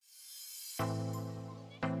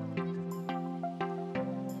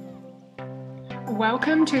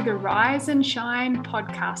Welcome to the Rise and Shine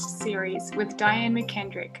podcast series with Diane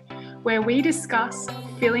McKendrick, where we discuss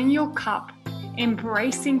filling your cup,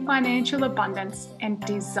 embracing financial abundance, and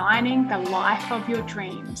designing the life of your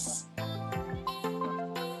dreams.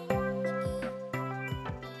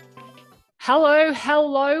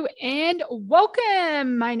 Hello, and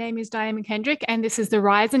welcome. My name is Diane McKendrick, and this is the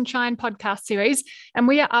Rise and Shine podcast series, and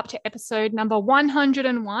we are up to episode number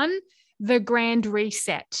 101, The Grand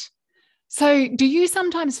Reset. So do you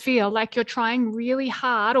sometimes feel like you're trying really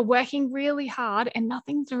hard or working really hard and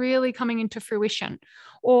nothing's really coming into fruition?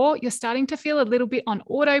 Or you're starting to feel a little bit on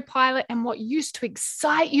autopilot and what used to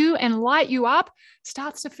excite you and light you up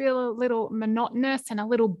starts to feel a little monotonous and a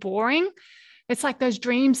little boring? It's like those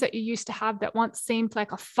dreams that you used to have that once seemed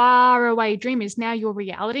like a far away dream is now your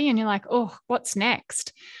reality. And you're like, oh, what's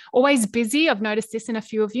next? Always busy. I've noticed this in a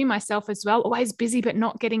few of you, myself as well. Always busy, but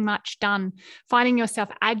not getting much done. Finding yourself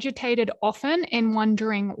agitated often and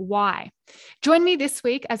wondering why. Join me this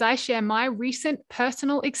week as I share my recent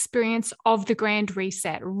personal experience of the Grand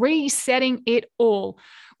Reset, resetting it all,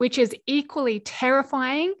 which is equally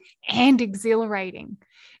terrifying and exhilarating.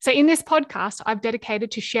 So in this podcast, I've dedicated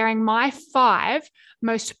to sharing my 5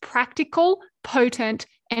 most practical, potent,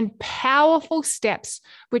 and powerful steps,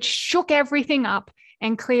 which shook everything up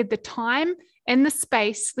and cleared the time and the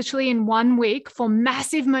space literally in 1 week for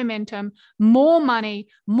massive momentum, more money,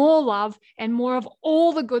 more love, and more of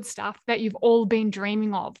all the good stuff that you've all been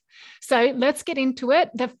dreaming of. So let's get into it.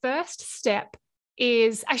 The first step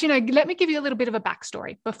is actually, no, let me give you a little bit of a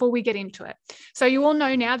backstory before we get into it. So you all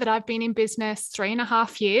know now that I've been in business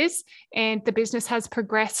 3.5 years, and the business has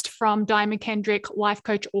progressed from Diane McKendrick, life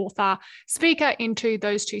coach, author, speaker, into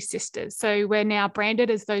those 2 sisters. So we're now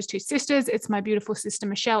branded as those 2 sisters. It's my beautiful sister,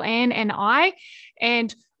 Michelle Ann, and I,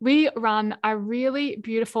 and we run a really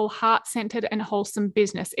beautiful, heart-centered and wholesome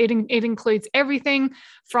business. It includes everything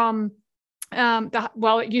from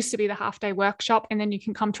it used to be the half-day workshop, and then you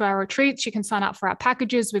can come to our retreats. You can sign up for our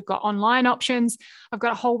packages. We've got online options. I've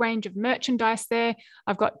got a whole range of merchandise there.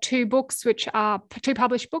 I've got 2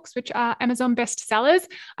 published books, which are Amazon bestsellers.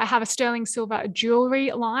 I have a sterling silver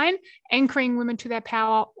jewelry line, anchoring women to their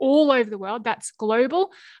power all over the world. That's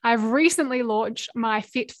global. I've recently launched my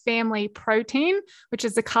Fit Family Protein, which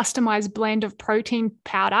is a customized blend of protein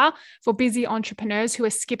powder for busy entrepreneurs who are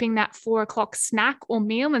skipping that 4 o'clock snack or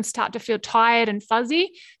meal and start to feel tired and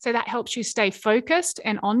fuzzy. So that helps you stay focused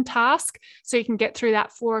and on task so you can get through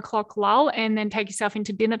that 4 o'clock lull and then take yourself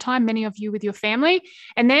into dinner time, many of you with your family.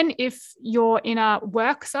 And then if you're in a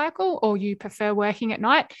work cycle or you prefer working at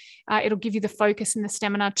night, it'll give you the focus and the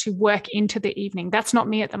stamina to work into the evening. That's not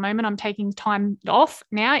me at the moment. I'm taking time off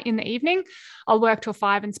now in the evening. I'll work till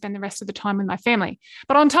 5 and spend the rest of the time with my family.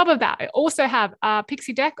 But on top of that, I also have a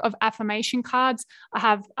pixie deck of affirmation cards. I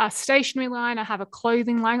have a stationery line. I have a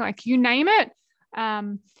clothing line, like you name it.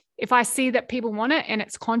 If I see that people want it and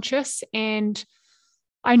it's conscious and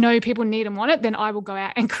I know people need and want it, then I will go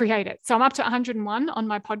out and create it. So I'm up to 101 on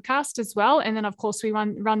my podcast as well. And then of course we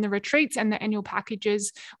run the retreats and the annual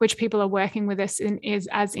packages, which people are working with us in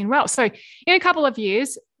as in well. So in a couple of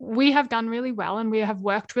years, we have done really well and we have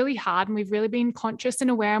worked really hard and we've really been conscious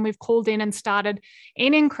and aware, and we've called in and started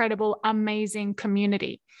an incredible, amazing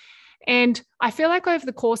community. And I feel like over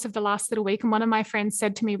the course of the last little week, and one of my friends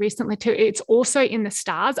said to me recently too, it's also in the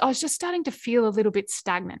stars. I was just starting to feel a little bit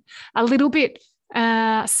stagnant, a little bit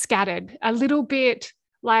scattered, a little bit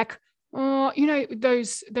like,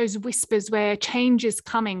 those whispers where change is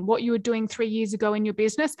coming. What you were doing 3 years ago in your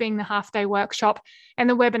business, being the half-day workshop and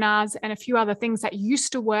the webinars and a few other things that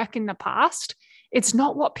used to work in the past, it's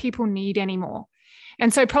not what people need anymore.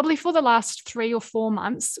 And so probably for the last 3 or 4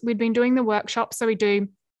 months, we'd been doing the workshop. So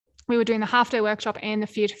we were doing the half-day workshop and the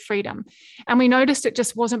Fear to Freedom. And we noticed it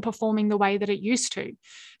just wasn't performing the way that it used to.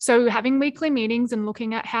 So we were having weekly meetings and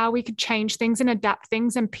looking at how we could change things and adapt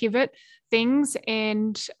things and pivot things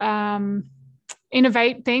and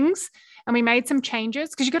innovate things. And we made some changes,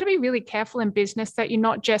 because you've got to be really careful in business that you're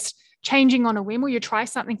not just changing on a whim, or you try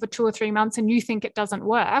something for 2 or 3 months and you think it doesn't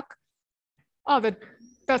work.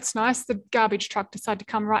 That's nice. The garbage truck decided to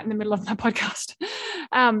come right in the middle of my podcast.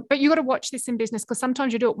 But you got to watch this in business, because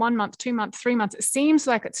sometimes you do it 1 month, 2 months, 3 months. It seems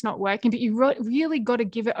like it's not working, but you really got to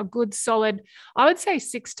give it a good solid, I would say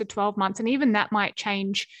 6 to 12 months. And even that might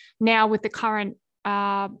change now with the current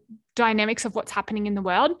dynamics of what's happening in the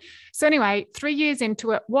world. So anyway, 3 years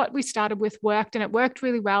into it, what we started with worked, and it worked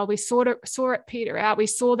really well. We saw it peter out. We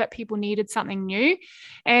saw that people needed something new,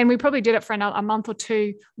 and we probably did it for a month or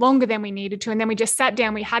 2 longer than we needed to. And then we just sat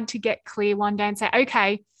down. We had to get clear one day and say,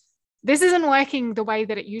 okay, this isn't working the way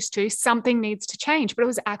that it used to. Something needs to change. But it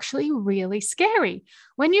was actually really scary.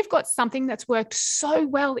 When you've got something that's worked so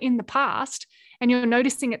well in the past and you're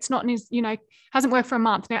noticing it's not, hasn't worked for a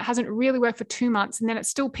month. Now it hasn't really worked for 2 months. And then it's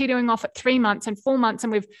still petering off at 3 months and 4 months.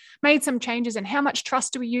 And we've made some changes. And how much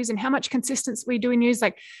trust do we use and how much consistency do we use?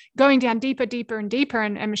 Like going down deeper, deeper and deeper.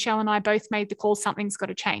 And Michelle and I both made the call, something's got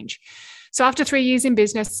to change. So after 3 years in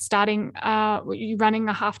business, starting running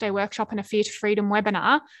a half-day workshop and a Fear to Freedom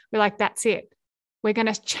webinar, we're like, that's it. We're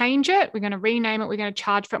going to change it. We're going to rename it. We're going to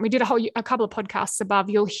charge for it. And we did a couple of podcasts above.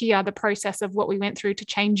 You'll hear the process of what we went through to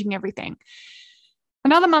changing everything.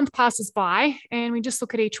 Another month passes by and we just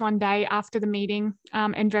look at each one day after the meeting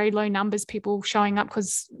and very low numbers, people showing up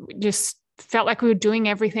because we just felt like we were doing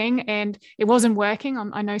everything and it wasn't working.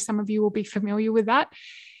 I know some of you will be familiar with that.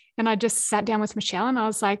 And I just sat down with Michelle and I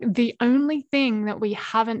was like, the only thing that we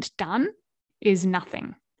haven't done is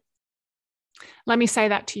nothing. Let me say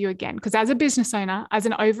that to you again, because as a business owner, as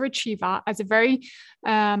an overachiever, as a very,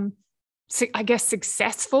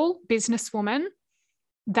 successful businesswoman,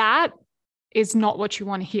 that is not what you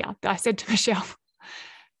want to hear. I said to Michelle,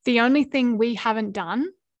 the only thing we haven't done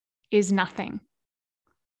is nothing.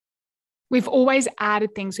 We've always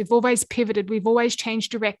added things. We've always pivoted. We've always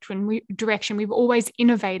changed direction. We've always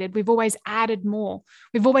innovated. We've always added more.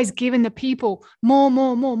 We've always given the people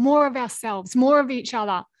more of ourselves, more of each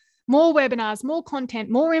other, more webinars, more content,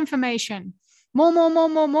 more information,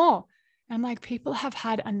 more. And like, people have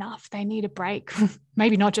had enough. They need a break.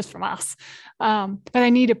 Maybe not just from us, but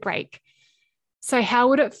they need a break. So how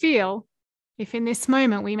would it feel if in this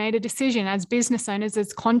moment we made a decision as business owners,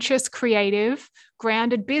 as conscious, creative,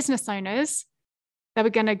 grounded business owners, that we're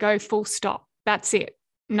going to go full stop? That's it.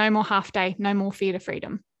 No more half day, no more Fear to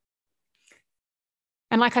Freedom.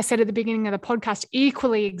 And like I said at the beginning of the podcast,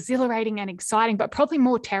 equally exhilarating and exciting, but probably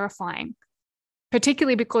more terrifying,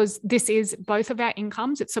 particularly because this is both of our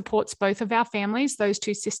incomes. It supports both of our families, those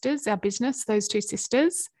two sisters, our business, those two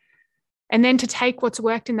sisters. And then to take what's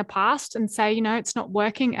worked in the past and say, it's not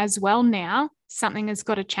working as well now, something has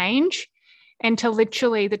got to change. And to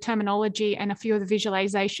literally, the terminology and a few of the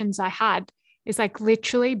visualizations I had is like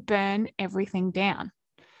literally burn everything down.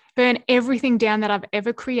 Burn everything down that I've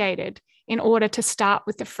ever created in order to start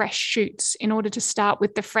with the fresh shoots, in order to start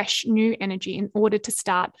with the fresh new energy, in order to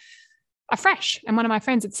start afresh. And one of my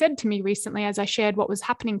friends had said to me recently, as I shared what was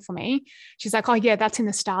happening for me, she's like, oh yeah, that's in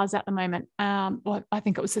the stars at the moment. Or I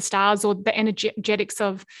think it was the stars or the energetics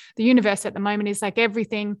of the universe at the moment is like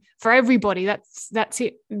everything for everybody. That's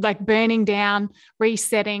it. Like burning down,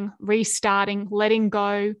 resetting, restarting, letting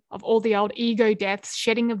go of all the old ego deaths,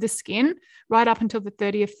 shedding of the skin right up until the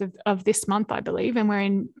 30th of this month, I believe. And we're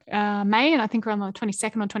in May, and I think we're on the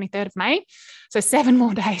 22nd or 23rd of May. So 7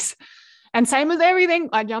 more days. And same with everything,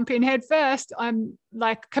 I jump in head first. I'm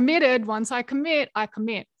like committed. Once I commit, I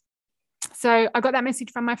commit. So I got that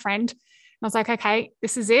message from my friend. And I was like, okay,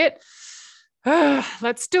 this is it.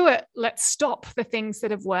 Let's do it. Let's stop the things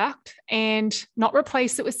that have worked and not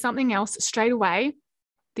replace it with something else straight away.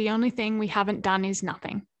 The only thing we haven't done is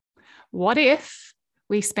nothing. What if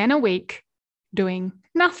we spent a week doing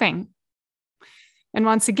nothing? And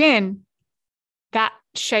once again, that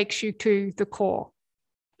shakes you to the core.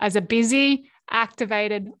 As a busy,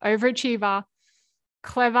 activated, overachiever,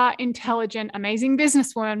 clever, intelligent, amazing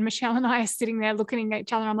businesswoman, Michelle and I are sitting there looking at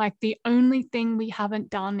each other. I'm like, the only thing we haven't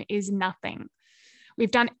done is nothing. We've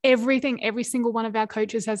done everything every single one of our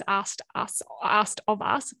coaches has asked of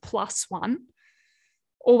us, plus one.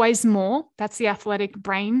 Always more. That's the athletic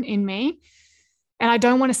brain in me. And I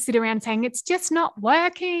don't want to sit around saying it's just not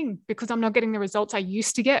working because I'm not getting the results I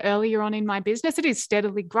used to get earlier on in my business. It is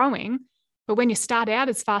steadily growing. But when you start out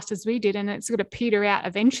as fast as we did and it's going to peter out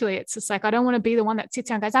eventually, it's just like, I don't want to be the one that sits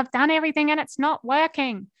there and goes, I've done everything and it's not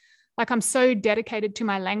working. Like, I'm so dedicated to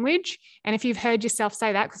my language. And if you've heard yourself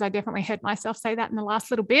say that, because I definitely heard myself say that in the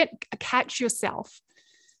last little bit, catch yourself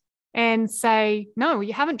and say, no,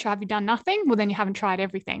 you haven't tried. Have you done nothing? Well, then you haven't tried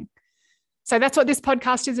everything. So that's what this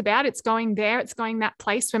podcast is about. It's going there. It's going that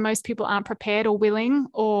place where most people aren't prepared or willing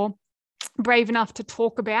or brave enough to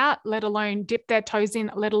talk about, let alone dip their toes in,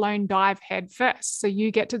 let alone dive head first. So you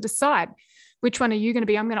get to decide which one are you going to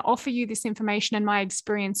be. I'm going to offer you this information and my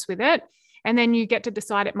experience with it. And then you get to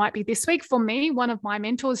decide. It might be this week. For me, one of my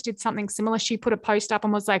mentors did something similar. She put a post up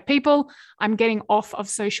and was like, people, I'm getting off of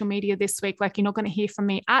social media this week. Like, you're not going to hear from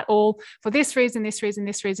me at all for this reason, this reason,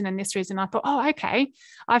 this reason, and this reason. I thought, oh, okay.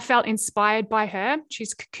 I felt inspired by her.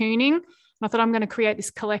 She's cocooning. And I thought, I'm going to create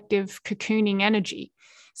this collective cocooning energy.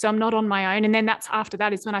 So I'm not on my own. And then after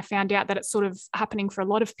that is when I found out that it's sort of happening for a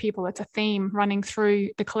lot of people. It's a theme running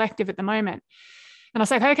through the collective at the moment. And I was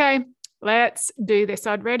like, okay, let's do this.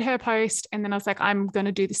 So I'd read her post and then I was like, I'm going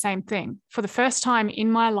to do the same thing. For the first time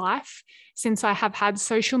in my life, since I have had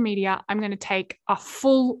social media, I'm going to take a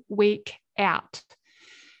full week out.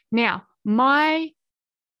 Now, my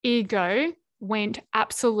ego went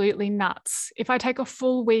absolutely nuts. If I take a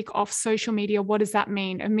full week off social media, what does that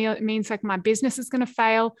mean? It means like my business is going to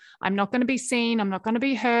fail. I'm not going to be seen. I'm not going to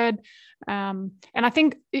be heard. And I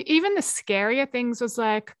think even the scarier things was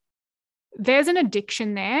like, there's an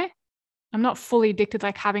addiction there. I'm not fully addicted,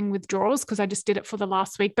 like having withdrawals, because I just did it for the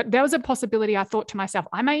last week. But there was a possibility. I thought to myself,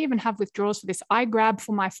 I may even have withdrawals for this. I grab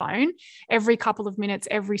for my phone every couple of minutes,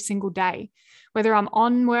 every single day, whether I'm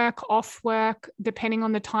on work, off work, depending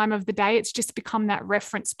on the time of the day. It's just become that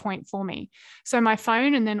reference point for me. So my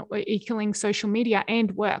phone, and then equaling social media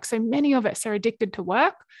and work. So many of us are addicted to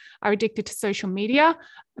work, are addicted to social media,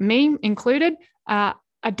 me included,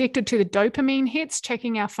 addicted to the dopamine hits,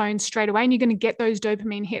 checking our phones straight away. And you're going to get those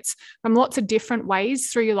dopamine hits from lots of different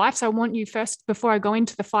ways through your life. So I want you first, before I go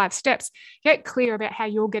into the 5 steps, get clear about how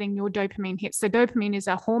you're getting your dopamine hits. So dopamine is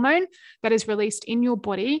a hormone that is released in your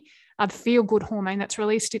body, a feel-good hormone that's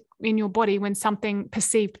released in your body when something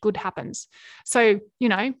perceived good happens. So,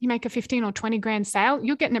 you make a 15 or 20 grand sale,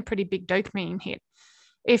 you're getting a pretty big dopamine hit.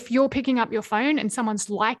 If you're picking up your phone and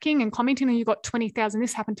someone's liking and commenting and you got 20,000,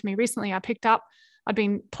 this happened to me recently. I'd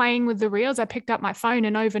been playing with the reels. I picked up my phone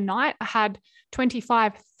and overnight I had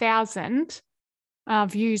 25,000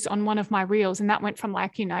 views on one of my reels. And that went from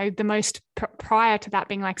the most prior to that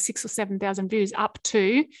being like 6,000 or 7,000 views up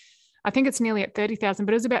to, I think it's nearly at 30,000,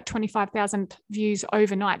 but it was about 25,000 views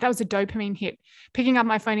overnight. That was a dopamine hit. Picking up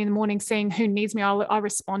my phone in the morning, seeing who needs me. I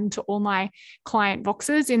respond to all my client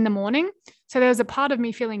boxes in the morning. So there was a part of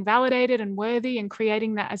me feeling validated and worthy and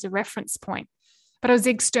creating that as a reference point. But it was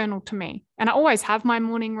external to me. And I always have my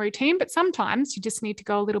morning routine, but sometimes you just need to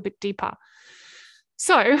go a little bit deeper.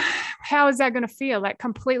 So how is that going to feel? Like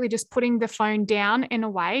completely just putting the phone down and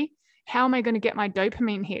away. How am I going to get my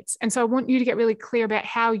dopamine hits? And so I want you to get really clear about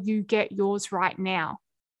how you get yours right now.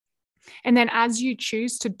 And then as you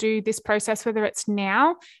choose to do this process, whether it's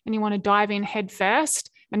now and you want to dive in head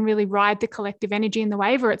first and really ride the collective energy in the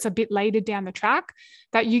wave, or it's a bit later down the track,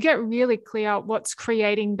 that you get really clear what's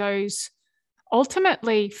creating those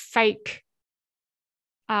ultimately fake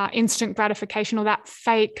instant gratification, or that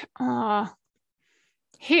fake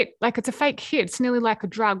hit. Like it's a fake hit. It's nearly like a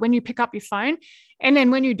drug when you pick up your phone. And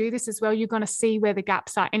then when you do this as well, you're going to see where the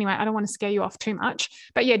gaps are. Anyway, I don't want to scare you off too much,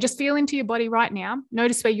 but yeah, just feel into your body right now.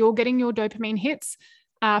 Notice where you're getting your dopamine hits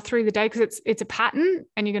through the day, because it's a pattern,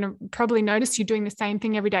 and you're going to probably notice you're doing the same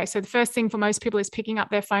thing every day. So the first thing for most people is picking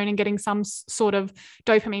up their phone and getting some sort of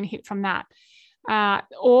dopamine hit from that.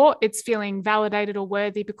 Or it's feeling validated or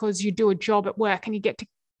worthy because you do a job at work and you get to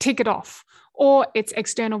tick it off. Or it's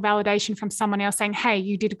external validation from someone else saying, hey,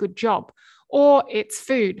 you did a good job. Or it's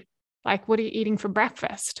food. Like, what are you eating for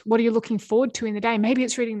breakfast? What are you looking forward to in the day? Maybe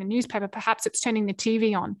it's reading the newspaper. Perhaps it's turning the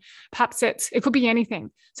TV on. Perhaps it could be anything.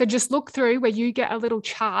 So just look through where you get a little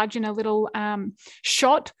charge and a little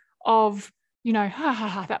shot of,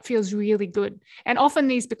 that feels really good. And often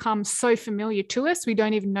these become so familiar to us, we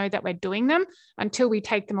don't even know that we're doing them until we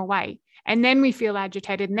take them away. And then we feel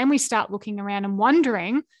agitated. And then we start looking around and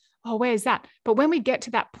wondering, oh, where's that? But when we get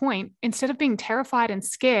to that point, instead of being terrified and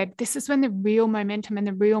scared, this is when the real momentum and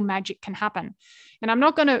the real magic can happen. And I'm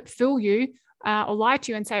not going to fool you or lie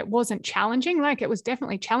to you and say it wasn't challenging. Like, it was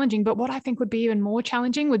definitely challenging. But what I think would be even more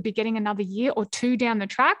challenging would be getting another year or 2 down the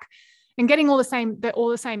track and getting all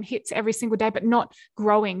the same hits every single day, but not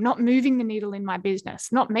growing, not moving the needle in my business,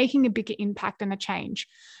 not making a bigger impact and a change,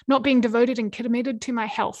 not being devoted and committed to my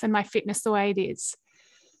health and my fitness the way it is.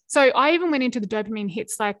 So I even went into the dopamine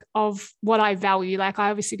hits, like, of what I value. Like, I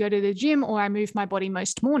obviously go to the gym or I move my body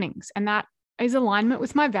most mornings, and that is alignment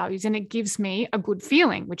with my values, and it gives me a good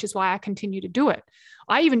feeling, which is why I continue to do it.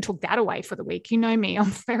 I even took that away for the week. You know me,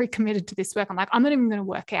 I'm very committed to this work. I'm like, I'm not even going to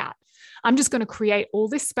work out. I'm just going to create all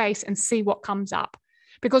this space and see what comes up.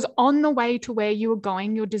 Because on the way to where you are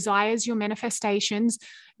going, your desires, your manifestations,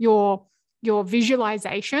 your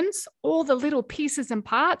visualizations, all the little pieces and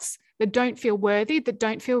parts that don't feel worthy, that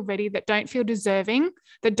don't feel ready, that don't feel deserving,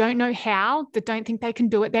 that don't know how, that don't think they can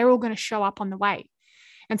do it, they're all going to show up on the way.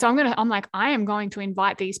 And so I am going to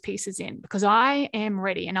invite these pieces in because I am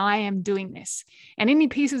ready and I am doing this. And any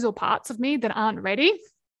pieces or parts of me that aren't ready,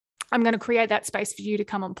 I'm going to create that space for you to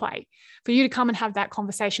come and play, for you to come and have that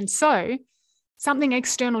conversation. So something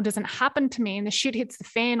external doesn't happen to me and the shit hits the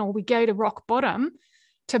fan or we go to rock bottom,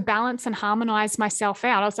 to balance and harmonize myself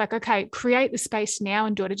out. I was like, okay, create the space now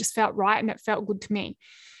and do it. It just felt right and it felt good to me.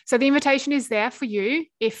 So the invitation is there for you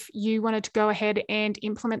if you wanted to go ahead and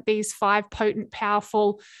implement these 5 potent,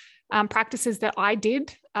 powerful practices that I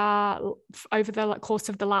did over the course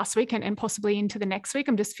of the last week and possibly into the next week.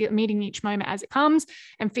 I'm just meeting each moment as it comes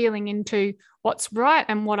and feeling into what's right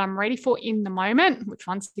and what I'm ready for in the moment, which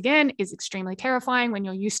once again is extremely terrifying when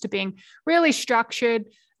you're used to being really structured,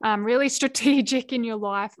 really strategic in your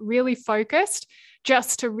life, really focused,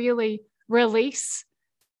 just to really release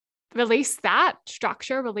that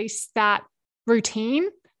structure, release that routine,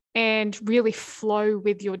 and really flow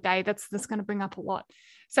with your day. That's going to bring up a lot.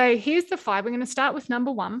 So here's the 5. We're going to start with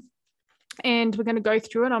number 1, and we're going to go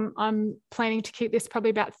through it. I'm planning to keep this probably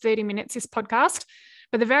about 30 minutes, this podcast.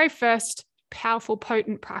 But the very first powerful,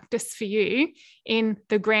 potent practice for you in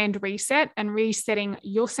the grand reset and resetting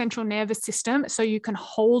your central nervous system so you can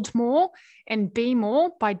hold more and be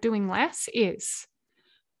more by doing less is,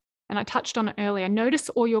 and I touched on it earlier, notice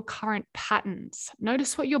all your current patterns.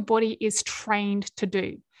 Notice what your body is trained to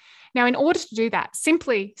do. Now, in order to do that,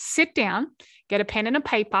 simply sit down, get a pen and a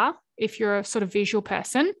paper, if you're a sort of visual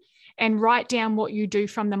person, and write down what you do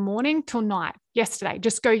from the morning till night. Yesterday,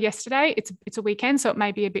 just go yesterday. It's a weekend, so it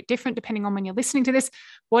may be a bit different depending on when you're listening to this.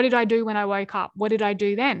 What did I do when I woke up? What did I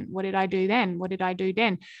do then? What did I do then? What did I do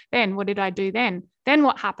then? Then what did I do then? Then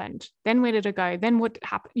what happened? Then where did I go? Then what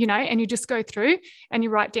happened? And you just go through and you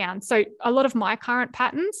write down. So a lot of my current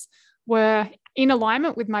patterns were in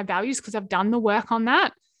alignment with my values because I've done the work on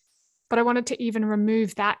that. But I wanted to even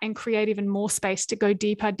remove that and create even more space to go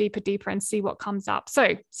deeper and see what comes up.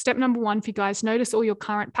 So step number 1 for you guys, notice all your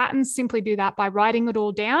current patterns. Simply do that by writing it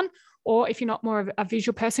all down. Or if you're not more of a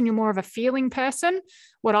visual person, you're more of a feeling person,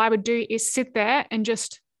 what I would do is sit there and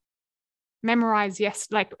just memorize,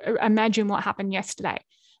 imagine what happened yesterday.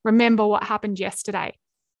 Remember what happened yesterday.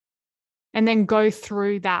 And then go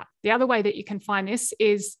through that. The other way that you can find this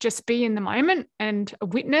is just be in the moment and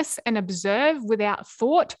witness and observe without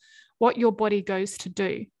thought what your body goes to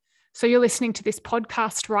do. So you're listening to this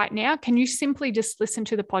podcast right now. Can you simply just listen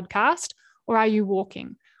to the podcast, or are you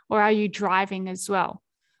walking, or are you driving as well?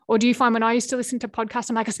 Or do you find when I used to listen to podcasts,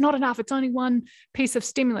 I'm like, it's not enough. It's only one piece of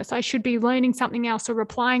stimulus. I should be learning something else or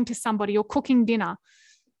replying to somebody or cooking dinner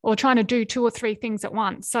or trying to do 2 or 3 things at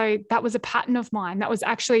once. So that was a pattern of mine. That was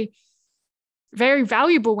actually very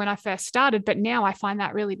valuable when I first started, but now I find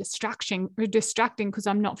that really distracting because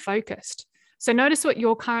I'm not focused. So notice what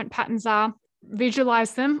your current patterns are,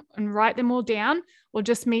 visualize them and write them all down, or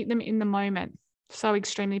just meet them in the moment. So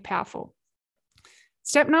extremely powerful.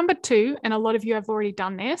 Step number 2, and a lot of you have already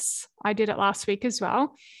done this, I did it last week as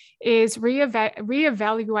well, is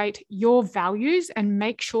reevaluate your values and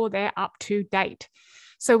make sure they're up to date.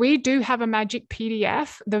 So we do have a magic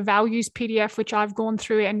PDF, the values PDF, which I've gone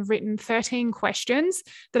through and written 13 questions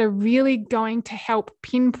that are really going to help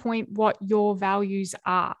pinpoint what your values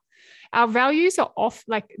are. Our values are off,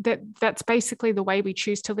 like that's basically the way we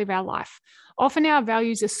choose to live our life. Often our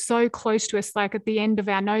values are so close to us, like at the end of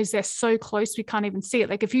our nose, they're so close we can't even see it.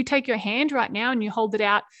 Like if you take your hand right now and you hold it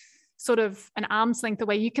out sort of an arm's length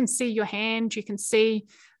away, you can see your hand, you can see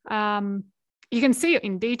it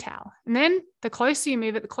in detail. And then the closer you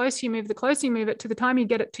move it, the closer you move it to the time you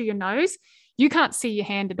get it to your nose, you can't see your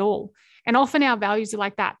hand at all. And often our values are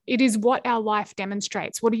like that. It is what our life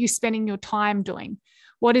demonstrates. What are you spending your time doing?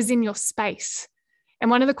 What is in your space?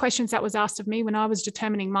 And one of the questions that was asked of me when I was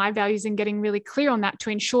determining my values and getting really clear on that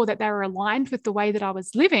to ensure that they were aligned with the way that I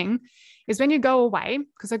was living is when you go away,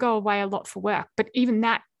 because I go away a lot for work, but even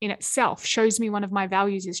that in itself shows me one of my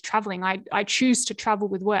values is traveling. I choose to travel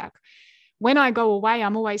with work. When I go away,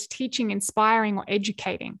 I'm always teaching, inspiring, or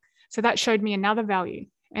educating. So that showed me another value.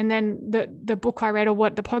 And then the book I read or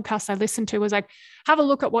what the podcast I listened to was like, have a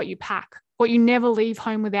look at what you pack, what you never leave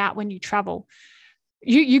home without when you travel.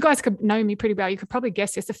 You guys could know me pretty well. You could probably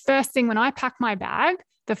guess this. The first thing when I pack my bag,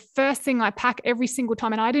 the first thing I pack every single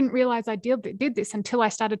time, and I didn't realize I did this until I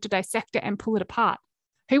started to dissect it and pull it apart.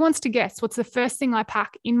 Who wants to guess what's the first thing I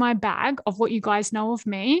pack in my bag of what you guys know of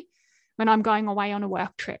me when I'm going away on a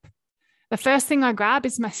work trip? The first thing I grab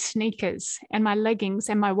is my sneakers and my leggings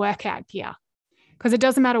and my workout gear. Because it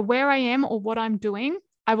doesn't matter where I am or what I'm doing,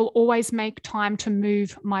 I will always make time to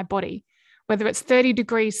move my body. Whether it's 30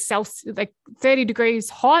 degrees Celsius, like 30 degrees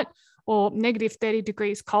hot or negative 30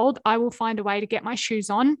 degrees cold, I will find a way to get my shoes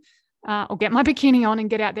on or get my bikini on and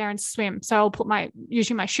get out there and swim. So I'll put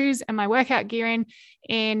usually my shoes and my workout gear in.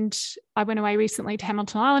 And I went away recently to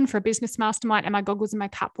Hamilton Island for a business mastermind, and my goggles and my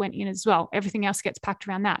cap went in as well. Everything else gets packed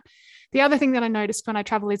around that. The other thing that I noticed when I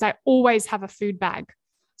travel is I always have a food bag.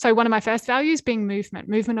 So one of my first values being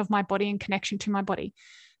movement of my body and connection to my body.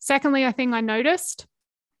 Secondly, I think I noticed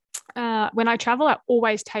when I travel, I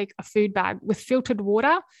always take a food bag with filtered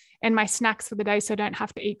water and my snacks for the day so I don't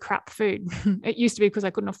have to eat crap food. It used to be because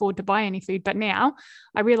I couldn't afford to buy any food, but now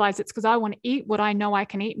I realize it's because I want to eat what I know I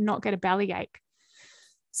can eat and not get a bellyache.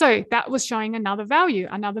 So that was showing another value.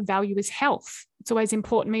 Another value is health. It's always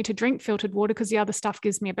important to me to drink filtered water because the other stuff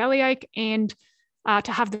gives me a bellyache, and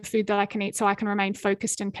to have the food that I can eat so I can remain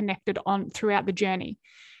focused and connected on throughout the journey.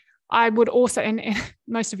 I would also, and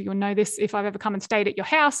most of you will know this, if I've ever come and stayed at your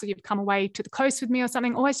house or you've come away to the coast with me or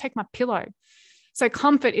something, always take my pillow. So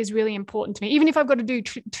comfort is really important to me. Even if I've got to do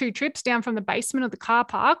two trips down from the basement of the car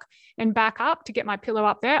park and back up to get my pillow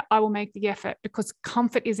up there, I will make the effort because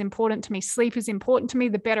comfort is important to me. Sleep is important to me.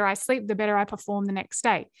 The better I sleep, the better I perform the next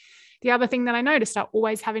day. The other thing that I noticed I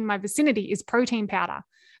always have in my vicinity is protein powder.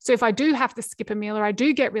 So if I do have to skip a meal or I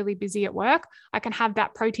do get really busy at work, I can have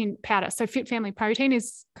that protein powder. So Fit Family Protein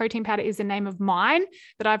powder is the name of mine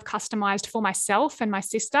that I've customized for myself and my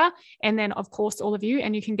sister. And then of course, all of you,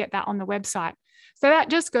 and you can get that on the website. So that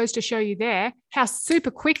just goes to show you there how super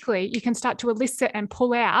quickly you can start to elicit and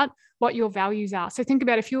pull out what your values are. So think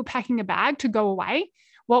about if you were packing a bag to go away,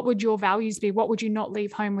 what would your values be? What would you not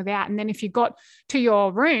leave home without? And then if you got to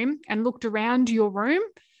your room and looked around your room,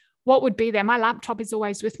 what would be there? My laptop is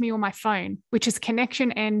always with me, or my phone, which is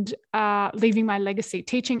connection and leaving my legacy,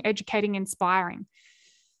 teaching, educating, inspiring.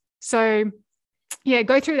 So yeah,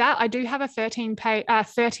 go through that. I do have a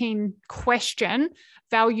 13 question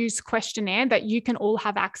values questionnaire that you can all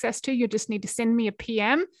have access to. You just need to send me a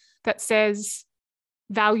PM that says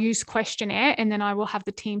values questionnaire, and then I will have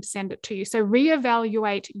the team send it to you. So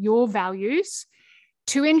reevaluate your values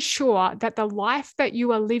to ensure that the life that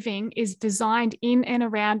you are living is designed in and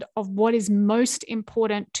around of what is most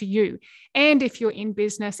important to you. And if you're in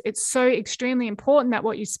business, it's so extremely important that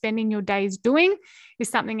what you're spending your days doing is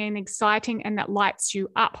something exciting and that lights you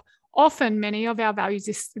up. Often, many of our values,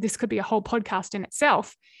 this could be a whole podcast in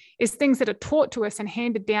itself, is things that are taught to us and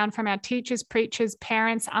handed down from our teachers, preachers,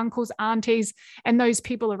 parents, uncles, aunties, and those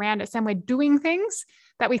people around us. And we're doing things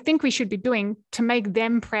that we think we should be doing to make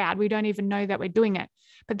them proud. We don't even know that we're doing it.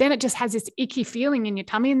 But then it just has this icky feeling in your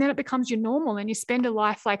tummy, and then it becomes your normal, and you spend a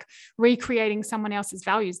life like recreating someone else's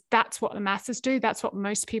values. That's what the masses do. That's what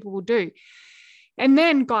most people will do. And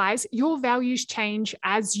then, guys, your values change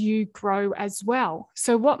as you grow as well.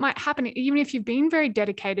 So what might happen, even if you've been very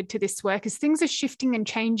dedicated to this work, is things are shifting and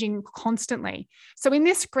changing constantly. So in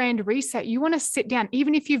this grand reset, you want to sit down,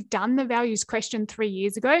 even if you've done the values question 3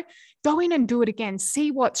 years ago, go in and do it again.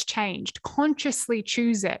 See what's changed. Consciously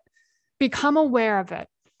choose it. Become aware of it.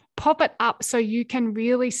 Pop it up so you can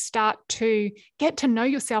really start to get to know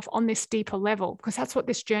yourself on this deeper level, because that's what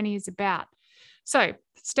this journey is about. So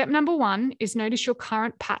step number 1 is notice your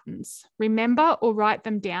current patterns. Remember or write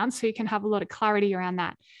them down so you can have a lot of clarity around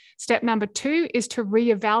that. Step number 2 is to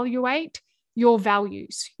reevaluate your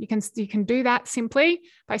values. You can do that simply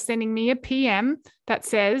by sending me a PM that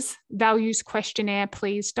says values questionnaire,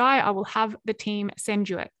 please Di. I will have the team send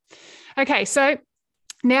you it. Okay, so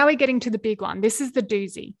now we're getting to the big one. This is the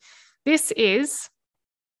doozy. This is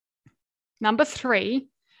number 3,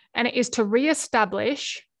 and it is to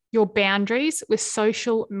reestablish your boundaries with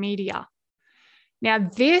social media. Now,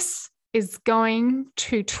 this is going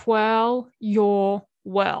to twirl your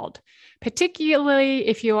world, particularly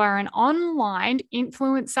if you are an online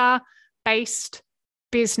influencer-based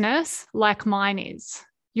business like mine is.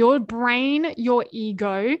 Your brain, your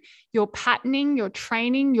ego, your patterning, your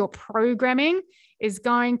training, your programming is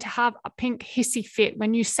going to have a pink hissy fit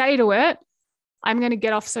when you say to it, I'm going to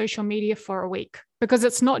get off social media for a week, because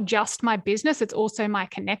it's not just my business. It's also my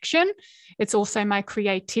connection. It's also my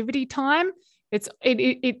creativity time. It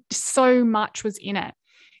so much was in it.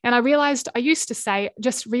 And I realized I used to say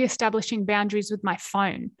just reestablishing boundaries with my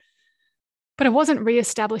phone, but it wasn't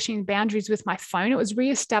reestablishing boundaries with my phone. It was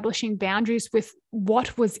reestablishing boundaries with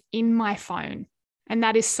what was in my phone. And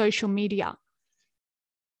that is social media.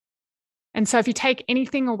 And so if you take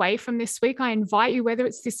anything away from this week, I invite you, whether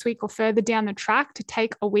it's this week or further down the track, to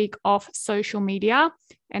take a week off social media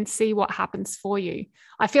and see what happens for you.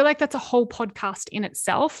 I feel like that's a whole podcast in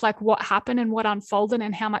itself, like what happened and what unfolded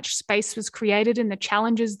and how much space was created and the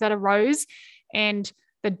challenges that arose and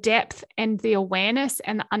the depth and the awareness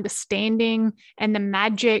and the understanding and the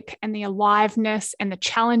magic and the aliveness and the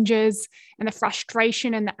challenges and the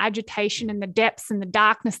frustration and the agitation and the depths and the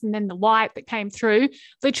darkness and then the light that came through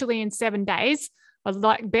literally in 7 days. I was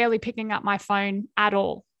like barely picking up my phone at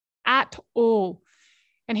all.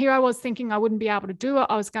 And here I was thinking I wouldn't be able to do it.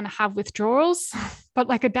 I was going to have withdrawals, but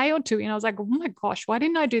like a day or two in, I was like, oh my gosh, why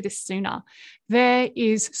didn't I do this sooner? There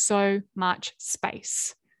is so much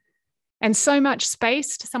space. And so much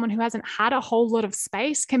space to someone who hasn't had a whole lot of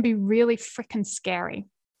space can be really freaking scary.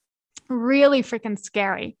 Really freaking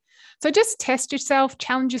scary. So just test yourself,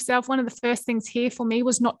 challenge yourself. One of the first things here for me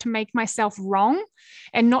was not to make myself wrong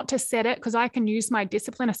and not to set it, because I can use my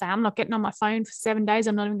discipline to say, I'm not getting on my phone for 7 days.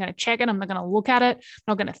 I'm not even going to check it. I'm not going to look at it. I'm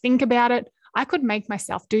not going to think about it. I could make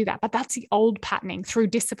myself do that, but that's the old patterning through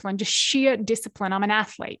discipline, just sheer discipline. I'm an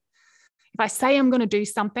athlete. If I say I'm going to do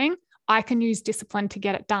something, I can use discipline to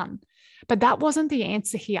get it done. But that wasn't the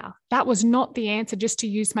answer here. That was not the answer, just to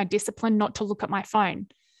use my discipline, not to look at my phone.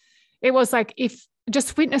 It was like, if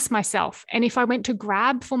just witness myself. And if I went to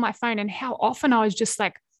grab for my phone, and how often I was just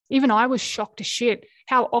like, even I was shocked to shit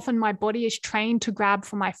how often my body is trained to grab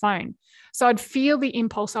for my phone. So I'd feel the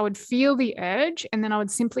impulse, I would feel the urge, and then I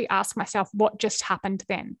would simply ask myself, what just happened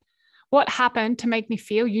then? What happened to make me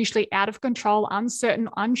feel usually out of control, uncertain,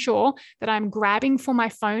 unsure, that I'm grabbing for my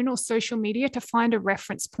phone or social media to find a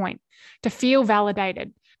reference point, to feel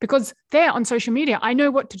validated? Because there on social media, I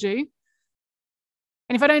know what to do.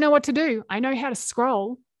 And if I don't know what to do, I know how to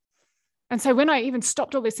scroll. And so when I even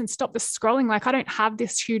stopped all this and stopped the scrolling, like, I don't have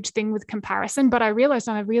this huge thing with comparison, but I realized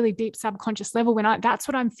on a really deep subconscious level, that's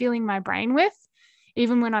what I'm feeling my brain with,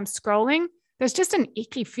 even when I'm scrolling, there's just an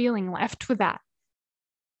icky feeling left with that.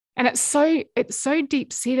 And it's so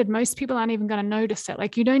deep seated. Most people aren't even going to notice it.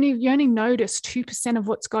 Like, you only notice 2% of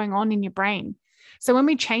what's going on in your brain. So when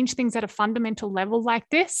we change things at a fundamental level like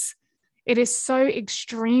this, it is so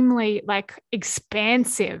extremely like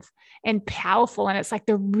expansive and powerful. And it's like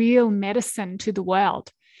the real medicine to the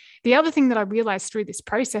world. The other thing that I realized through this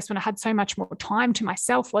process, when I had so much more time to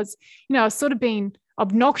myself, was, I was sort of being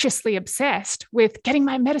obnoxiously obsessed with getting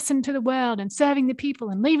my medicine to the world and serving the people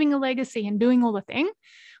and leaving a legacy and doing all the thing.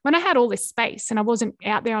 When I had all this space and I wasn't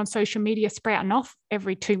out there on social media sprouting off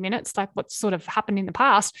every 2 minutes, like what sort of happened in the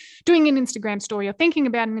past, doing an Instagram story or thinking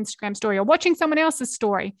about an Instagram story or watching someone else's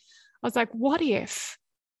story, I was like, what if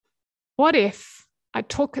I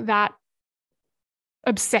took that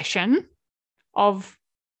obsession of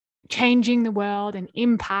changing the world and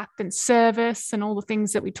impact and service and all the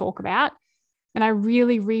things that we talk about, and I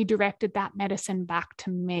really redirected that medicine back to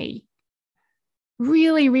me?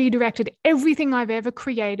 Really redirected everything I've ever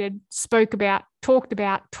created, spoke about, talked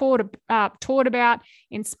about, taught about,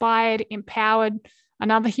 inspired, empowered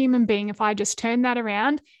another human being. If I just turn that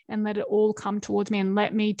around and let it all come towards me, and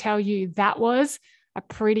let me tell you, that was a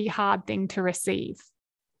pretty hard thing to receive.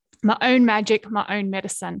 My own magic, my own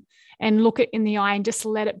medicine, and look it in the eye and just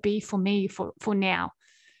let it be for me for now.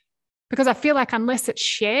 Because I feel like unless it's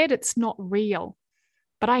shared, it's not real.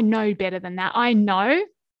 But I know better than that. I know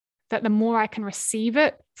that the more I can receive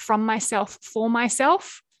it from myself, for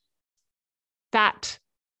myself, that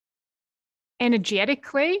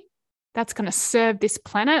energetically, that's going to serve this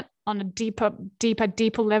planet on a deeper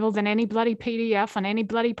level than any bloody PDF, on any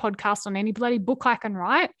bloody podcast, on any bloody book I can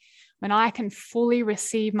write, when I can fully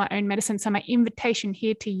receive my own medicine. So my invitation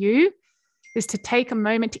here to you is to take a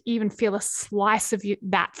moment to even feel a slice of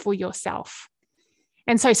that for yourself.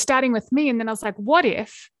 And so starting with me, and then I was like, what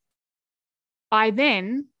if I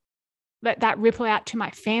then let that ripple out to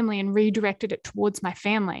my family and redirected it towards my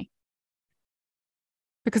family?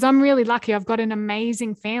 Because I'm really lucky. I've got an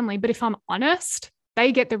amazing family. But if I'm honest,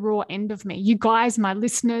 they get the raw end of me. You guys, my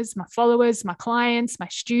listeners, my followers, my clients, my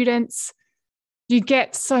students, you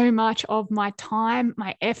get so much of my time,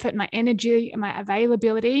 my effort, my energy, and my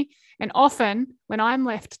availability. And often when I'm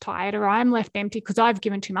left tired or I'm left empty because I've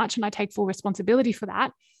given too much, and I take full responsibility for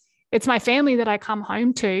that, it's my family that I come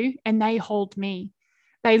home to, and they hold me.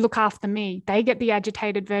 They look after me. They get the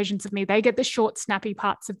agitated versions of me. They get the short, snappy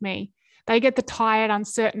parts of me. They get the tired,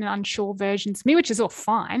 uncertain, and unsure versions of me, which is all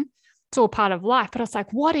fine. It's all part of life. But I was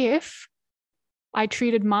like, what if I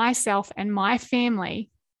treated myself and my family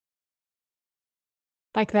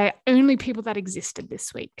like they're only people that existed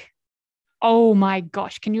this week? Oh my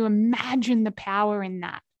gosh, can you imagine the power in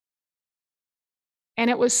that? And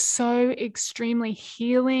it was so extremely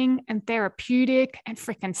healing and therapeutic and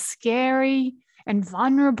freaking scary and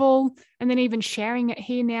vulnerable. And then even sharing it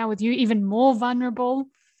here now with you, even more vulnerable.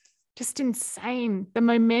 Just insane. The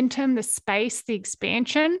momentum, the space, the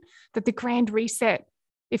expansion that the Grand Reset,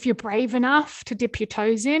 if you're brave enough to dip your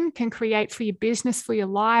toes in, can create for your business, for your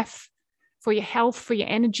life, for your health, for your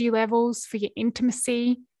energy levels, for your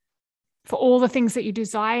intimacy, for all the things that you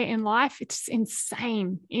desire in life. It's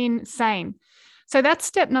insane. So that's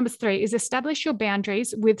step number 3, is establish your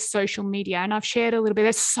boundaries with social media. And I've shared a little bit.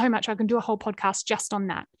 There's so much. I can do a whole podcast just on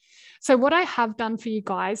that. So what I have done for you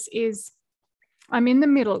guys is I'm in the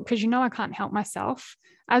middle, because I can't help myself.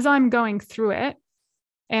 As I'm going through it,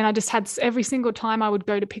 And I just had every single time I would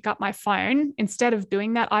go to pick up my phone, instead of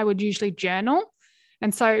doing that, I would usually journal.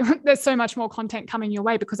 And so there's so much more content coming your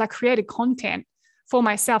way because I created content for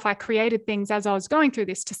myself. I created things as I was going through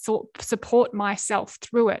this to support myself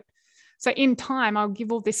through it. So in time, I'll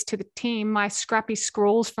give all this to the team, my scrappy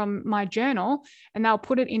scrawls from my journal, and they'll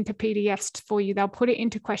put it into PDFs for you. They'll put it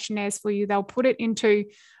into questionnaires for you. They'll put it into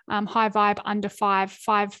high vibe under 5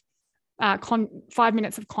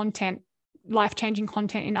 minutes of content, life-changing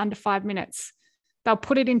content in under 5 minutes. They'll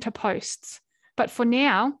put it into posts. But for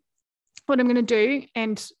now, what I'm going to do,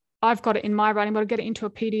 and I've got it in my writing, but I'll get it into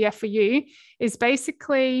a PDF for you, is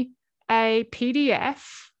basically a PDF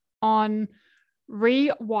on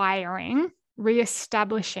reestablishing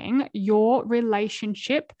your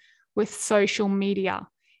relationship with social media.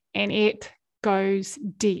 And it goes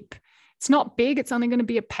deep. It's not big. It's only going to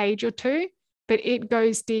be a page or two, but it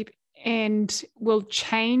goes deep and will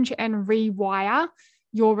change and rewire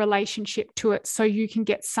your relationship to it so you can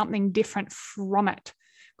get something different from it.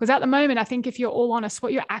 Because at the moment, I think if you're all honest,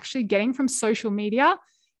 what you're actually getting from social media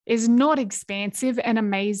is not expansive and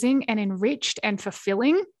amazing and enriched and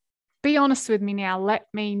fulfilling. Be honest with me now. Let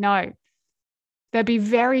me know. There'll be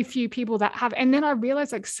very few people that have. And then I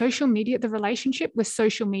realized like social media, the relationship with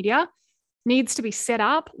social media needs to be set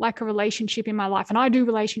up like a relationship in my life. And I do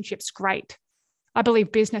relationships great. I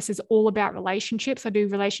believe business is all about relationships. I do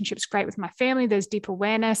relationships great with my family. There's deep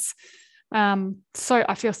awareness. So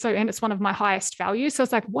I feel so, and it's one of my highest values. So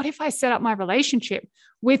it's like, what if I set up my relationship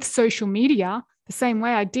with social media the same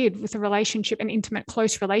way I did with a relationship, an intimate,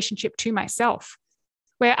 close relationship to myself,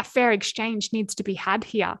 where a fair exchange needs to be had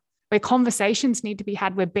here, where conversations need to be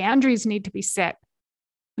had, where boundaries need to be set.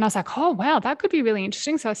 And I was like, oh, wow, that could be really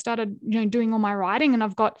interesting. So I started, doing all my writing, and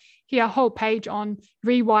I've got here a whole page on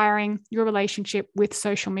rewiring your relationship with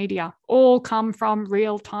social media, all come from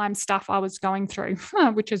real-time stuff I was going through,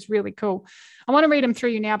 which is really cool. I want to read them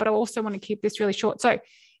through you now, but I also want to keep this really short. So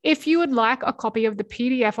if you would like a copy of the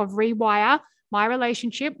PDF of Rewire My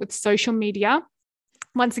Relationship with Social Media,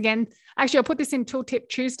 once again, actually, I'll put this in Tooltip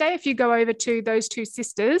Tuesday. If you go over to Those Two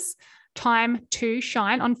Sisters, Time to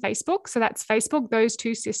Shine on Facebook. So that's Facebook, Those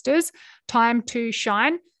Two Sisters, Time to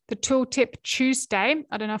Shine. The Tooltip Tuesday,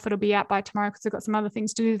 I don't know if it'll be out by tomorrow because I've got some other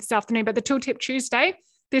things to do this afternoon, but the Tooltip Tuesday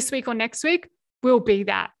this week or next week will be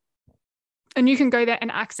that. And you can go there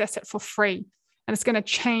and access it for free. And it's going to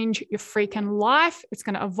change your freaking life. It's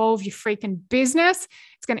going to evolve your freaking business.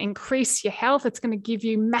 It's going to increase your health. It's going to give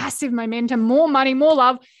you massive momentum, more money, more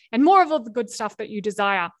love, and more of all the good stuff that you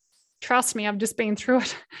desire. Trust me, I've just been through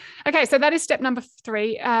it. Okay, so that is step number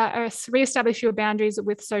 3, reestablish your boundaries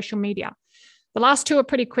with social media. The last 2 are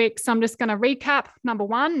pretty quick, so I'm just going to recap. Number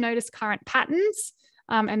 1, notice current patterns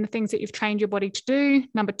and the things that you've trained your body to do.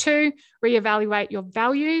 Number 2, reevaluate your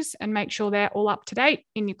values and make sure they're all up to date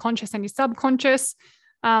in your conscious and your subconscious.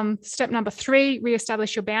 Step number 3,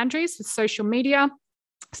 reestablish your boundaries with social media.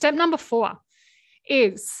 Step number 4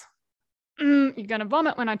 is, you're going to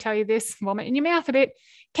vomit when I tell you this, vomit in your mouth a bit,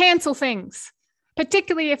 cancel things,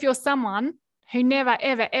 particularly if you're someone who never,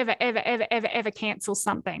 ever, ever, ever, ever, ever, ever cancels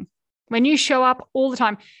something. When you show up all the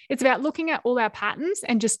time, it's about looking at all our patterns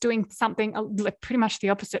and just doing something like pretty much the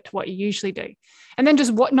opposite to what you usually do. And then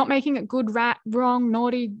just not making it good, wrong,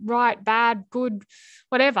 naughty, right, bad, good,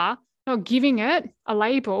 whatever, not giving it a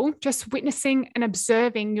label, just witnessing and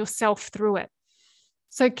observing yourself through it.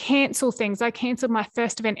 So cancel things. I canceled my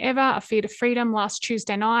first event ever, A Fear to Freedom, last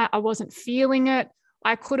Tuesday night. I wasn't feeling it.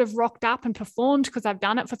 I could have rocked up and performed because I've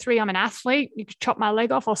done it for 3. I'm an athlete. You could chop my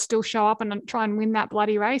leg off. I'll still show up and try and win that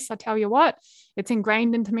bloody race. I tell you what, it's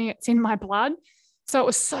ingrained into me. It's in my blood. So it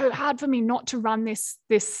was so hard for me not to run this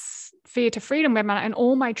Fear to Freedom webinar, and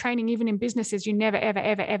all my training, even in businesses, you never, ever,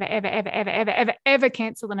 ever, ever, ever, ever, ever, ever, ever, ever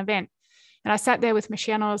cancel an event. And I sat there with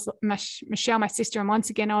Michelle, Michelle, my sister, and once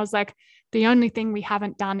again, I was like, the only thing we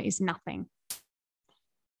haven't done is nothing.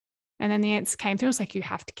 And then the answer came through. I was like, you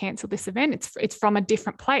have to cancel this event. It's from a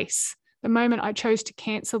different place. The moment I chose to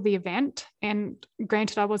cancel the event, and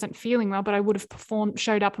granted, I wasn't feeling well, but I would have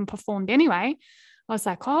showed up and performed anyway. I was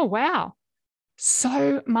like, oh, wow.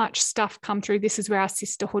 So much stuff come through. This is where our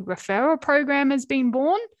sisterhood referral program has been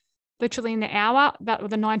born. Literally in the hour, that were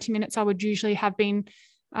the 90 minutes I would usually have been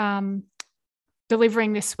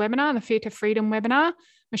delivering this webinar, the Fear to Freedom webinar.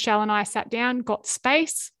 Michelle and I sat down, got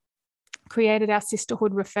space, created our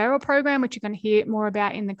sisterhood referral program, which you're going to hear more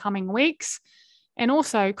about in the coming weeks, and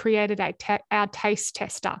also created our taste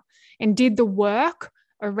tester and did the work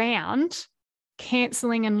around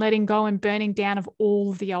cancelling and letting go and burning down of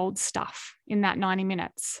all the old stuff in that 90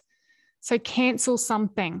 minutes. So cancel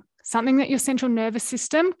something that your central nervous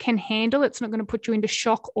system can handle. It's not going to put you into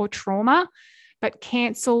shock or trauma. but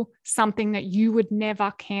cancel something that you would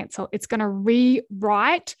never cancel. It's going to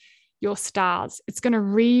rewrite your stars. It's going to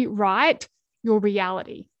rewrite your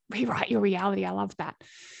reality. Rewrite your reality. I love that.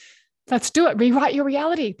 Let's do it. Rewrite your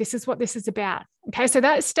reality. This is what this is about. Okay, so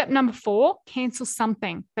that is step number 4. Cancel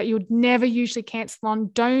something that you would never usually cancel on.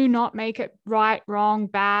 Do not make it right, wrong,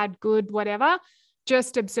 bad, good, whatever.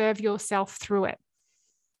 Just observe yourself through it.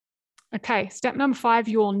 Okay, step number 5,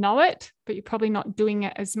 you all know it, but you're probably not doing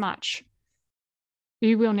it as much.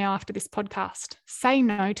 You will now after this podcast. Say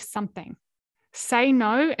no to something. Say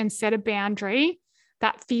no and set a boundary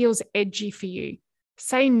that feels edgy for you.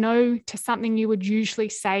 Say no to something you would usually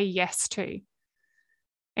say yes to.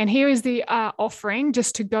 And here is the offering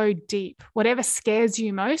just to go deep. Whatever scares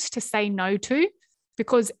you most to say no to,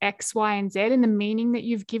 because X, Y, and Z in the meaning that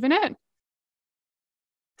you've given it,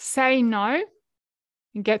 say no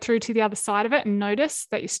and get through to the other side of it and notice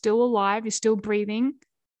that you're still alive, you're still breathing,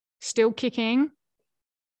 still kicking,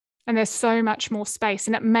 and there's so much more space.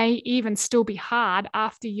 And it may even still be hard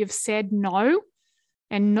after you've said no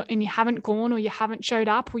and you haven't gone or you haven't showed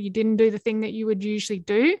up or you didn't do the thing that you would usually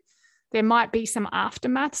do. There might be some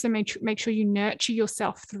aftermath, so make sure you nurture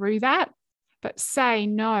yourself through that. But say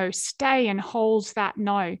no, stay and hold that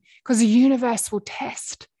no, because the universe will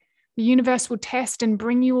test. The universe will test and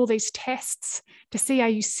bring you all these tests to see, are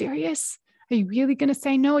you serious? Are you really going to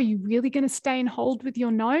say no? Are you really going to stay and hold with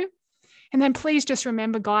your no? And then please just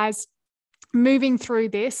remember, guys, moving through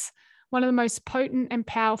this, one of the most potent and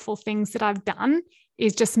powerful things that I've done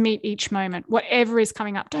is just meet each moment, whatever is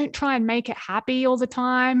coming up. Don't try and make it happy all the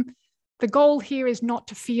time. The goal here is not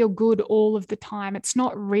to feel good all of the time. It's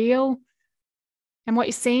not real. And what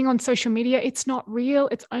you're seeing on social media, it's not real.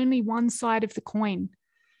 It's only one side of the coin.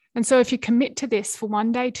 And so if you commit to this for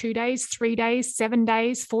 1 day, 2 days, 3 days, 7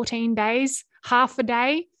 days, 14 days, half a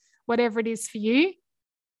day, whatever it is for you,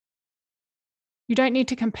 you don't need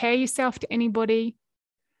to compare yourself to anybody.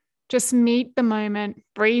 Just meet the moment,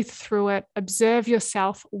 breathe through it, observe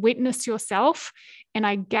yourself, witness yourself. And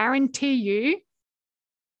I guarantee you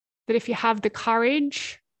that if you have the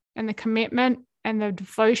courage and the commitment and the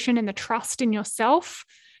devotion and the trust in yourself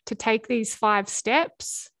to take these 5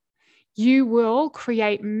 steps, you will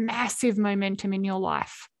create massive momentum in your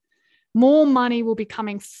life. More money will be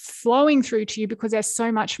flowing through to you because there's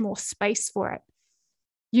so much more space for it.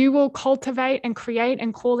 You will cultivate and create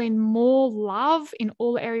and call in more love in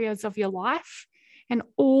all areas of your life, and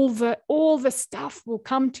all the stuff will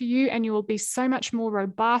come to you, and you will be so much more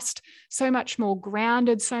robust, so much more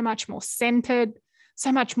grounded, so much more centered, so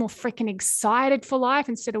much more freaking excited for life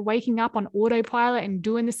instead of waking up on autopilot and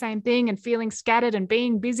doing the same thing and feeling scattered and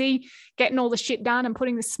being busy, getting all the shit done and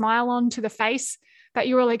putting the smile on to the face that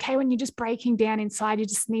you're like, hey, when you're just breaking down inside, you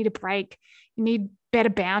just need a break. You need better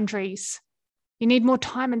boundaries. You need more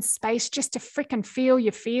time and space just to freaking feel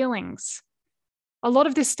your feelings. A lot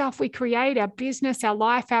of this stuff we create, our business, our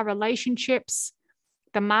life, our relationships,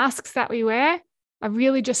 the masks that we wear are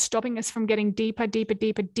really just stopping us from getting deeper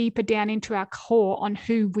down into our core on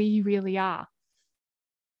who we really are,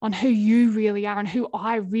 on who you really are and who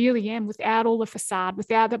I really am, without all the facade,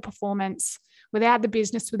 without the performance, without the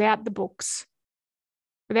business, without the books,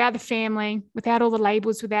 without the family, without all the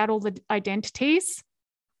labels, without all the identities.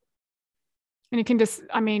 And you can just,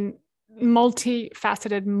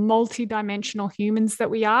 multifaceted, multidimensional humans that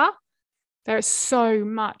we are. There is so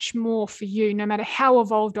much more for you, no matter how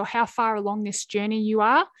evolved or how far along this journey you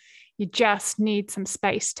are. You just need some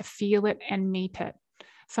space to feel it and meet it.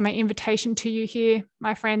 So my invitation to you here,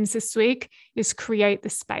 my friends, this week is create the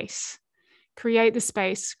space. Create the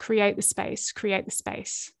space, create the space, create the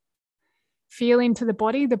space. Feel into the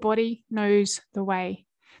body knows the way.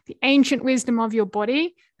 The ancient wisdom of your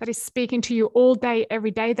body that is speaking to you all day, every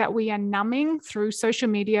day, that we are numbing through social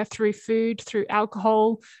media, through food, through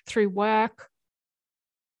alcohol, through work,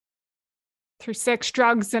 through sex,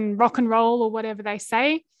 drugs, and rock and roll, or whatever they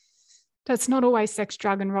say. That's not always sex,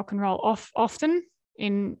 drug, and rock and roll. Often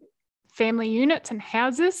in family units and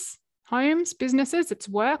houses, homes, businesses, it's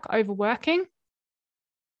work, overworking,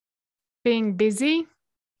 being busy,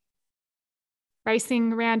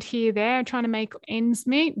 racing around here, there, trying to make ends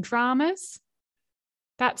meet, dramas.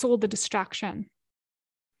 That's all the distraction.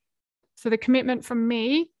 So the commitment from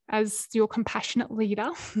me as your compassionate leader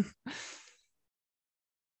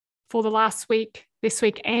for the last week, this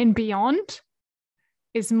week, and beyond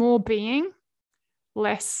is more being,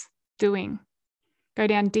 less doing. Go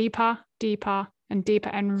down deeper, deeper, and deeper,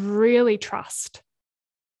 and really trust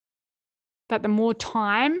that the more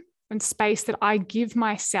time and space that I give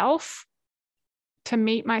myself to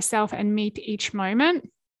meet myself and meet each moment,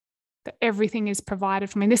 that everything is provided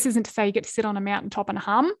for me. This isn't to say you get to sit on a mountaintop and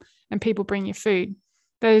hum and people bring you food.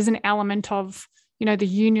 There's an element of, the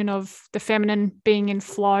union of the feminine being in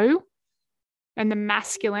flow and the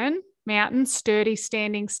masculine, mountain, sturdy,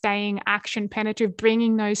 standing, staying, action, penetrative,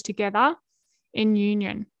 bringing those together in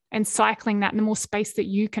union and cycling that. And the more space that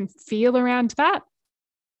you can feel around that,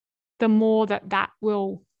 the more that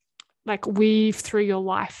will weave through your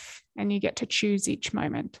life and you get to choose each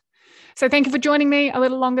moment. So thank you for joining me a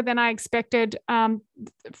little longer than I expected. A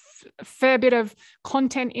fair bit of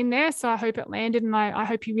content in there. So I hope it landed and I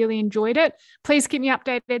hope you really enjoyed it. Please keep me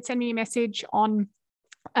updated. Send me a message on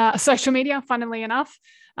social media, funnily enough,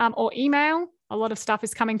 or email. A lot of stuff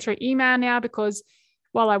is coming through email now because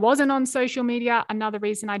while I wasn't on social media, another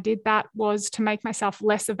reason I did that was to make myself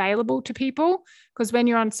less available to people. Because when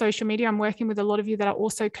you're on social media, I'm working with a lot of you that are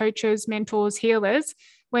also coaches, mentors, healers.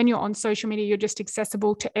 When you're on social media, you're just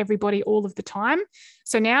accessible to everybody all of the time.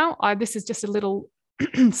 So now this is just a little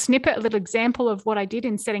snippet, a little example of what I did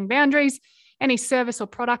in setting boundaries. Any service or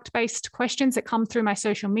product-based questions that come through my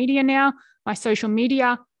social media now, my social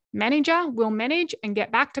media manager will manage and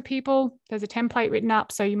get back to people. There's a template written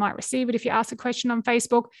up, so you might receive it if you ask a question on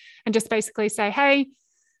Facebook and just basically say, hey,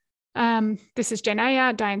 this is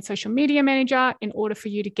Janaea, Diane's social media manager. In order for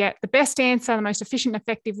you to get the best answer, the most efficient,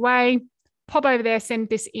 effective way, pop over there, send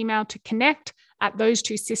this email to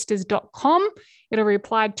connect@those2sisters.com. It'll be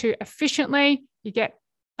replied to efficiently. You get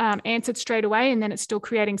answered straight away, and then it's still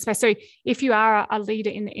creating space. So if you are a leader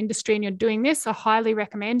in the industry and you're doing this, I highly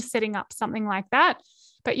recommend setting up something like that.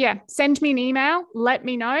 But yeah, send me an email. Let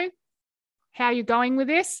me know how you're going with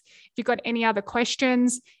this. If you've got any other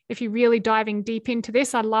questions, if you're really diving deep into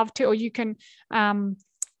this, I'd love to, or you can, have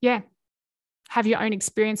your own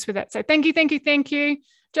experience with it. So thank you.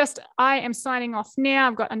 I am signing off now.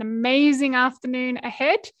 I've got an amazing afternoon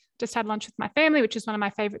ahead. Just had lunch with my family, which is one of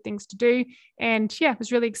my favorite things to do. And I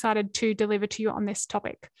was really excited to deliver to you on this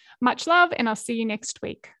topic. Much love, and I'll see you next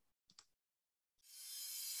week.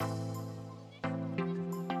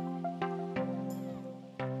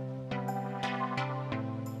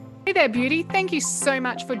 Hey there, beauty. Thank you so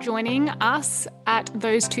much for joining us at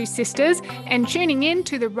Those Two Sisters and tuning in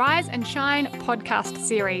to the Rise and Shine podcast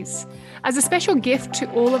series. As a special gift to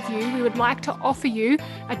all of you, we would like to offer you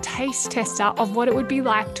a taste tester of what it would be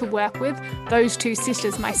like to work with those two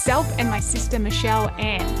sisters, myself and my sister, Michelle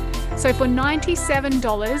Ann. So for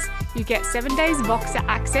 $97, you get 7 days Voxer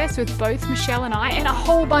access with both Michelle and I and a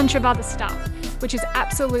whole bunch of other stuff, which is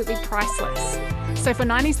absolutely priceless. So for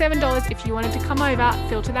 $97, if you wanted to come over,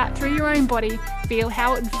 filter that through your own body, feel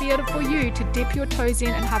how it would feel for you to dip your toes in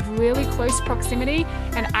and have really close proximity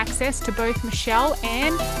and access to both Michelle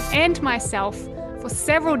and myself for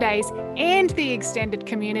several days and the extended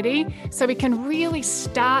community, so we can really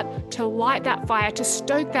start to light that fire, to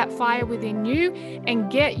stoke that fire within you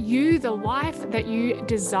and get you the life that you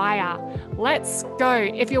desire. Let's go.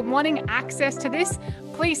 If you're wanting access to this,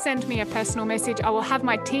 please send me a personal message. I will have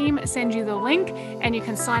my team send you the link and you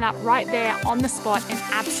can sign up right there on the spot and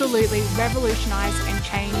absolutely revolutionize and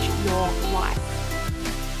change your life.